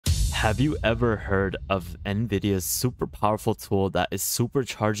Have you ever heard of NVIDIA's super powerful tool that is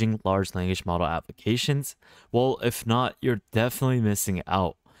supercharging large language model applications? Well, if not, you're definitely missing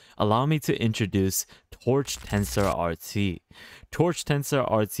out. Allow me to introduce Torch TensorRT. Torch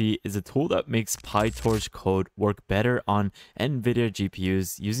TensorRT is a tool that makes PyTorch code work better on NVIDIA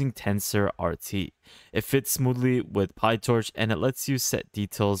GPUs using TensorRT. It fits smoothly with PyTorch and it lets you set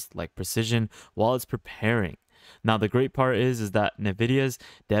details like precision while it's preparing. Now, the great part is that NVIDIA's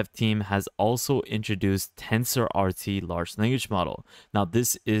dev team has also introduced TensorRT large language model. Now,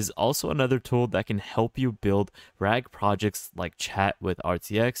 this is also another tool that can help you build RAG projects like Chat with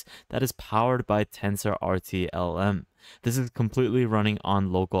RTX that is powered by TensorRT-LLM. This is completely running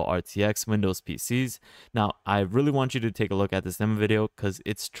on local RTX Windows PCs. Now, I really want you to take a look at this demo video because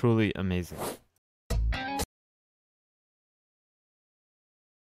it's truly amazing.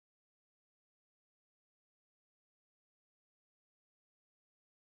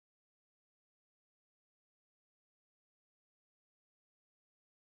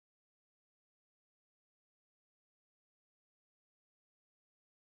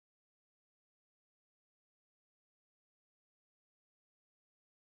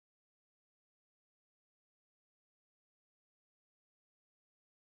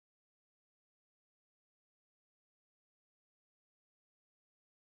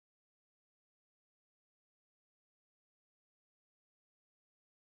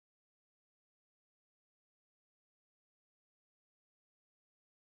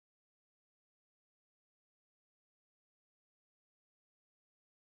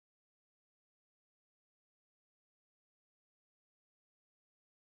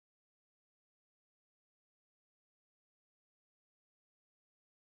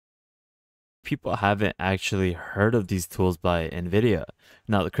 People haven't actually heard of these tools by NVIDIA.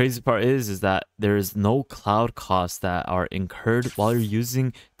 Now, the crazy part is that there is no cloud costs that are incurred while you're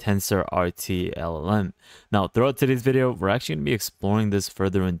using TensorRT LLM. Now, throughout today's video, we're actually going to be exploring this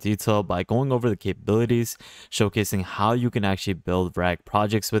further in detail by going over the capabilities, showcasing how you can actually build RAG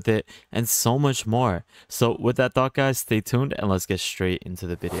projects with it, and so much more. So with that thought, guys, stay tuned and let's get straight into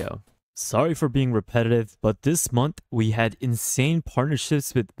the video. Sorry for being repetitive, but this month we had insane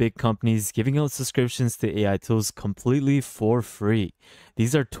partnerships with big companies giving out subscriptions to AI tools completely for free.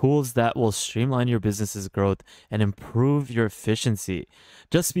 These are tools that will streamline your business's growth and improve your efficiency.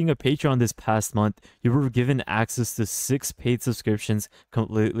 Just being a patron this past month, you were given access to 6 paid subscriptions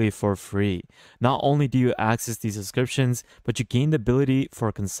completely for free. Not only do you access these subscriptions, but you gain the ability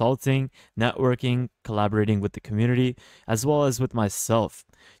for consulting, networking, collaborating with the community, as well as with myself.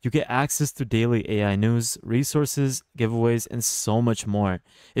 You get access to daily AI news, resources, giveaways, and so much more.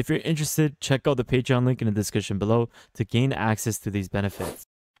 If you're interested, check out the Patreon link in the description below to gain access to these benefits.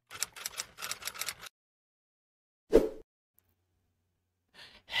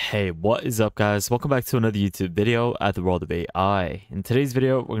 Hey, what is up, guys? Welcome back to another YouTube video at the world of AI. In today's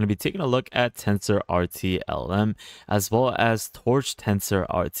video, we're going to be taking a look at TensorRT-LLM as well as Torch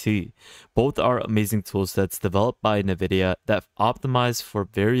TensorRT. Both are amazing tool sets developed by NVIDIA that optimize for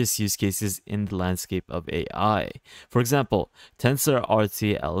various use cases in the landscape of AI. For example,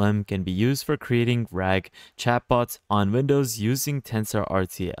 TensorRT-LLM can be used for creating RAG chatbots on Windows using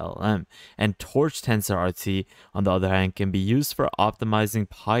TensorRT-LLM, and Torch TensorRT, on the other hand, can be used for optimizing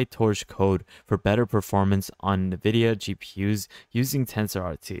PyTorch code for better performance on NVIDIA GPUs using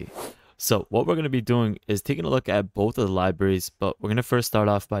TensorRT. So what we're going to be doing is taking a look at both of the libraries, but we're going to first start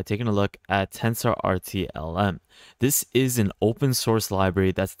off by taking a look at TensorRT-LLM. This is an open source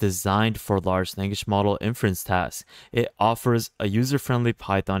library that's designed for large language model inference tasks. It offers a user-friendly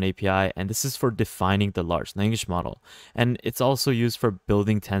Python API, and this is for defining the large language model. And it's also used for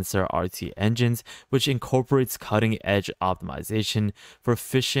building TensorRT engines, which incorporates cutting-edge optimization for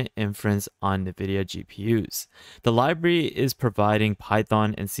efficient inference on NVIDIA GPUs. The library is providing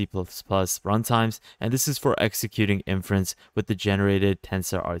Python and C++ runtimes, and this is for executing inference with the generated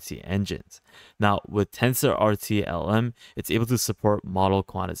TensorRT engines. Now, with TensorRT-LLM, it's able to support model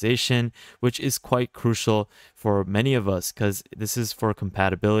quantization, which is quite crucial for many of us because this is for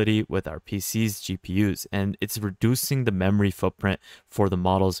compatibility with our PC's GPUs, and it's reducing the memory footprint for the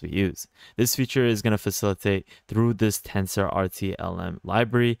models we use. This feature is going to facilitate through this TensorRT-LLM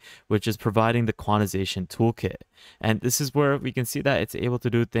library, which is providing the quantization toolkit. And this is where we can see that it's able to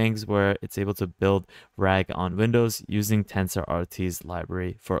do things where it's able to build RAG on Windows using TensorRT's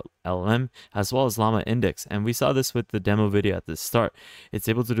library for LLM as well as Llama Index. And we saw this with the demo video at the start. It's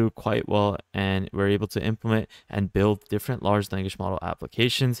able to do quite well, and we're able to implement and build different large language model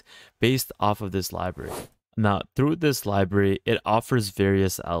applications based off of this library. Now, through this library, it offers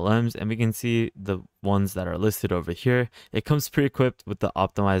various LLMs, and we can see the ones that are listed over here. It comes pre-equipped with the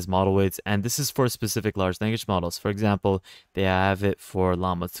optimized model weights, and this is for specific large language models. For example, they have it for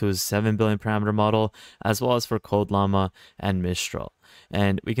Llama 2's 7 billion parameter model, as well as for Code Llama and Mistral.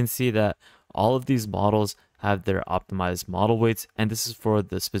 And we can see that all of these models have their optimized model weights, and this is for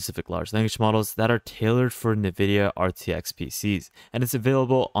the specific large language models that are tailored for NVIDIA RTX PCs, and it's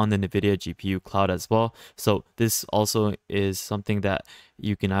available on the NVIDIA GPU cloud as well. So this also is something that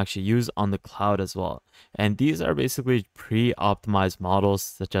you can actually use on the cloud as well. And these are basically pre-optimized models,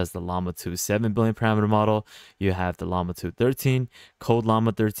 such as the Llama 2 7 billion parameter model. You have the Llama 2 13, Code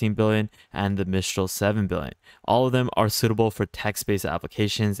Llama 13 billion, and the Mistral 7 billion. All of them are suitable for text-based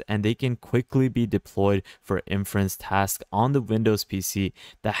applications, and they can quickly be deployed for inference tasks on the Windows PC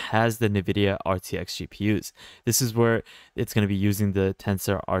that has the NVIDIA RTX GPUs. This is where it's going to be using the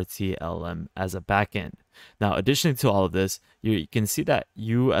TensorRT-LLM as a backend. Now, additionally to all of this, you can see that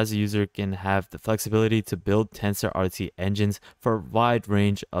you as a user can have the flexibility to build TensorRT engines for a wide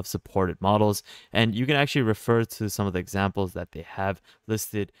range of supported models, and you can actually refer to some of the examples that they have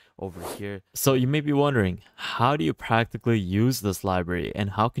listed over here. So you may be wondering, how do you practically use this library,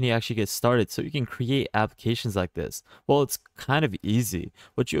 and how can you actually get started so you can create applications like this? Well, it's kind of easy.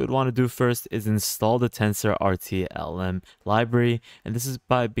 What you would want to do first is install the TensorRT-LLM library, and this is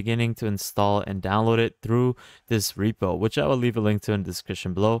by beginning to install and download it through this repo, which I will leave a link to in the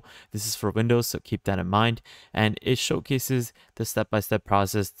description below. This is for Windows, so keep that in mind, and it showcases the step-by-step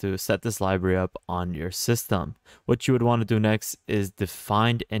process to set this library up on your system. What you would want to do next is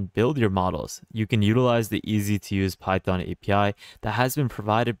define and build your models. You can utilize the easy-to-use Python API that has been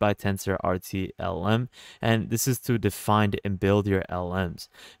provided by TensorRT-LLM, and this is to define and build your LLMs.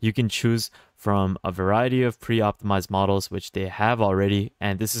 You can choose from a variety of pre-optimized models, which they have already,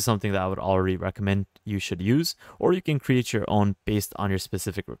 and this is something that I would already recommend you should use, or you can create your own based on your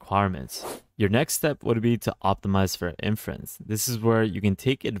specific requirements. Your next step would be to optimize for inference. This is where you can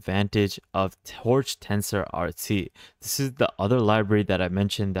take advantage of Torch TensorRT. This is the other library that I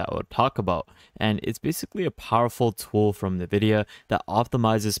mentioned that I would talk about, and it's basically a powerful tool from NVIDIA that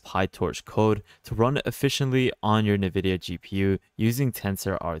optimizes PyTorch code to run efficiently on your NVIDIA GPU using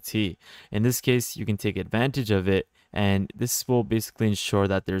TensorRT. In this case, you can take advantage of it, and this will basically ensure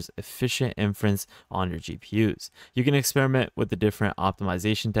that there's efficient inference on your GPUs. You can experiment with the different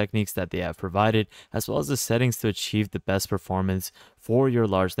optimization techniques that they have provided, as well as the settings to achieve the best performance for your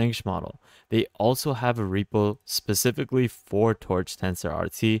large language model. They also have a repo specifically for Torch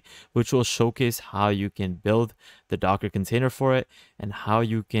TensorRT, which will showcase how you can build the Docker container for it and how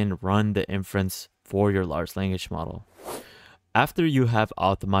you can run the inference for your large language model. After you have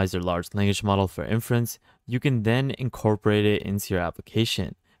optimized your large language model for inference, you can then incorporate it into your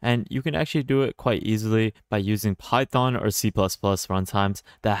application. And you can actually do it quite easily by using Python or C++ runtimes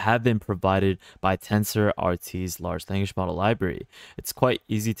that have been provided by TensorRT's large language model library. It's quite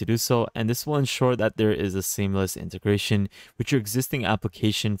easy to do so, and this will ensure that there is a seamless integration with your existing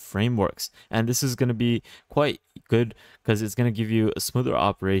application frameworks. And this is going to be quite good because it's going to give you a smoother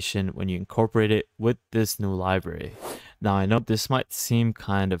operation when you incorporate it with this new library. Now, I know this might seem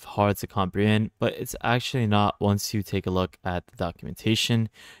kind of hard to comprehend, but it's actually not once you take a look at the documentation.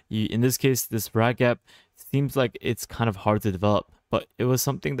 In this case, this RAG app seems like it's kind of hard to develop, but it was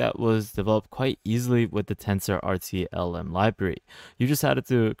something that was developed quite easily with the TensorRT-LLM library. You just had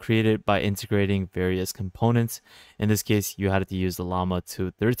to create it by integrating various components. In this case, you had to use the Llama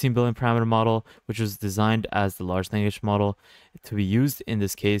 2 13 billion parameter model, which was designed as the large language model. To be used in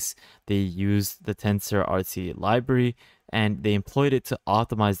this case, they used the TensorRT library, and they employed it to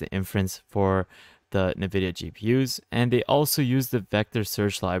optimize the inference for the NVIDIA GPUs, and they also used the vector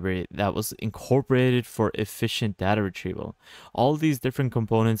search library that was incorporated for efficient data retrieval. All of these different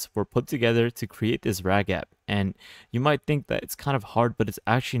components were put together to create this RAG app, and you might think that it's kind of hard, but it's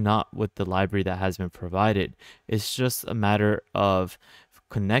actually not with the library that has been provided. It's just a matter of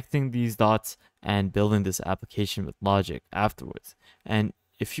connecting these dots and building this application with logic afterwards. And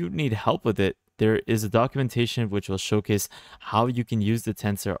if you need help with it, there is a documentation which will showcase how you can use the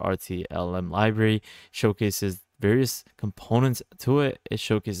TensorRT-LLM library, showcases various components to it. It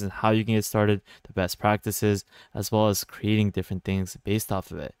showcases how you can get started, the best practices, as well as creating different things based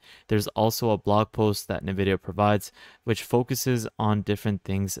off of it. There's also a blog post that NVIDIA provides, which focuses on different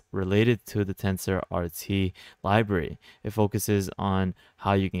things related to the TensorRT library. It focuses on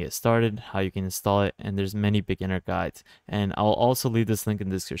how you can get started, how you can install it, and there's many beginner guides. And I'll also leave this link in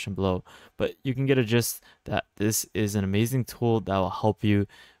the description below, but you can get a gist that this is an amazing tool that will help you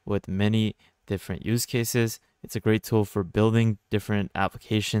with many different use cases. It's a great tool for building different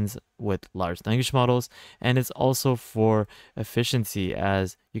applications with large language models, and it's also for efficiency,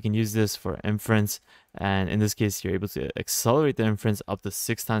 as you can use this for inference, and in this case you're able to accelerate the inference up to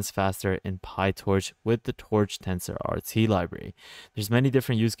 6 times faster in PyTorch with the Torch TensorRT library. There's many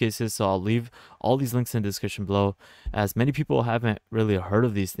different use cases, so I'll leave all these links in the description below, as many people haven't really heard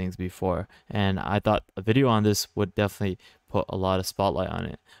of these things before, and I thought a video on this would definitely put a lot of spotlight on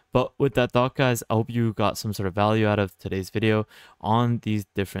it. But with that thought, guys, I hope you got some sort of value out of today's video on these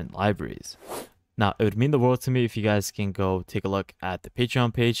different libraries. Now, it would mean the world to me if you guys can go take a look at the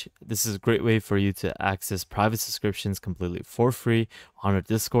Patreon page. This is a great way for you to access private subscriptions completely for free on our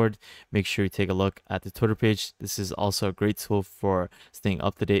Discord. Make sure you take a look at the Twitter page. This is also a great tool for staying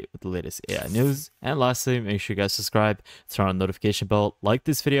up to date with the latest AI news. And lastly, make sure you guys subscribe, turn on the notification bell, like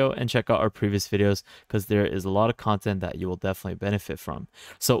this video, and check out our previous videos, because there is a lot of content that you will definitely benefit from.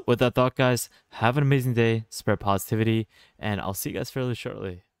 So with that thought, guys, have an amazing day, spread positivity, and I'll see you guys fairly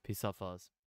shortly. Peace out, fellas.